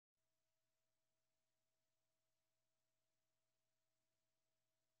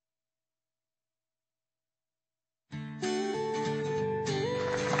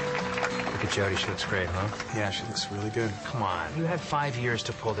Jody. She looks great, huh? Yeah, she looks really good. Come on. You had 5 years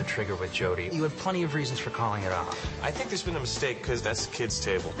to pull the trigger with Jody. You had plenty of reasons for calling it off. I think there's been a mistake because that's the kids'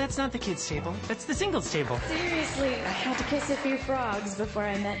 table. That's not the kids' table. That's the singles table. Seriously, I had to kiss a few frogs before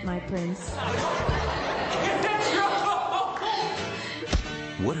I met my prince.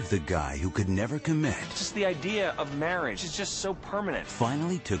 What if the guy who could never commit Just the idea of marriage is just so permanent.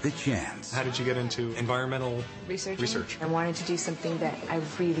 finally took a chance? How did you get into environmental research? I wanted to do something that I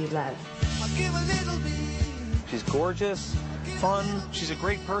really love. She's gorgeous, fun, she's a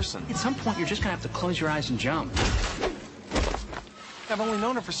great person. At some point, you're just gonna have to close your eyes and jump. I've only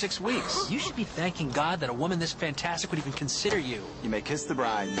known her for 6 weeks. You should be thanking God that a woman this fantastic would even consider you. You may kiss the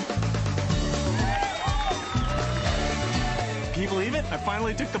bride. Can you believe it? I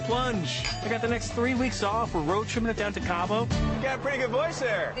finally took the plunge. I got the next 3 weeks off. We're road tripping it down to Cabo. You got a pretty good voice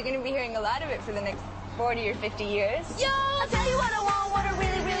there. You're going to be hearing a lot of it for the next 40 or 50 years. Yo, I'll tell you what I want, what I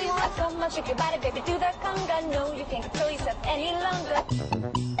really, really want. So much of your body, baby, do the conga. No, you can't control yourself any longer.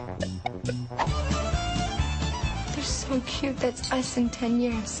 They're so cute. That's us in 10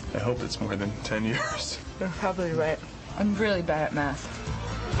 years. I hope it's more than 10 years. You're probably right. I'm really bad at math.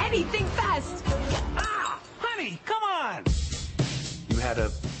 Eddie, think fast! Ah! Honey, come on!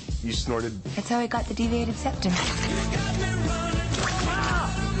 You snorted. That's how I got the deviated septum.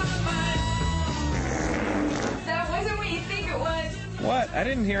 That wasn't what you think it was. What? I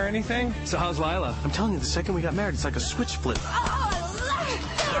didn't hear anything. So how's Lila? I'm telling you, the second we got married, it's like a switch flip.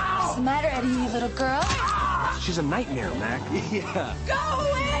 What's the matter, Eddie, you little girl? She's a nightmare, Mac. Yeah. Go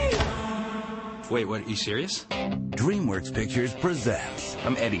away! Wait, what? Are you serious? DreamWorks Pictures presents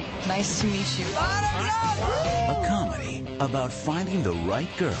Nice to meet you. a comedy about finding the right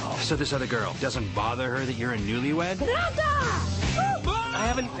girl So this other girl doesn't bother her that you're a newlywed? I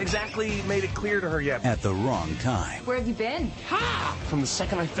haven't exactly made it clear to her yet. at the wrong time. Where have you been? From the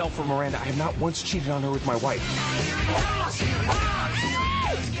second I fell for Miranda, I have not once cheated on her with my wife.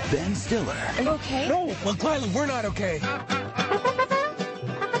 Ben Stiller Are you okay? No, well, Glyla, we're not okay.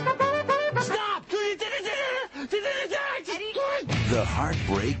 Stop! The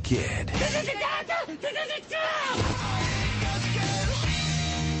Heartbreak Kid.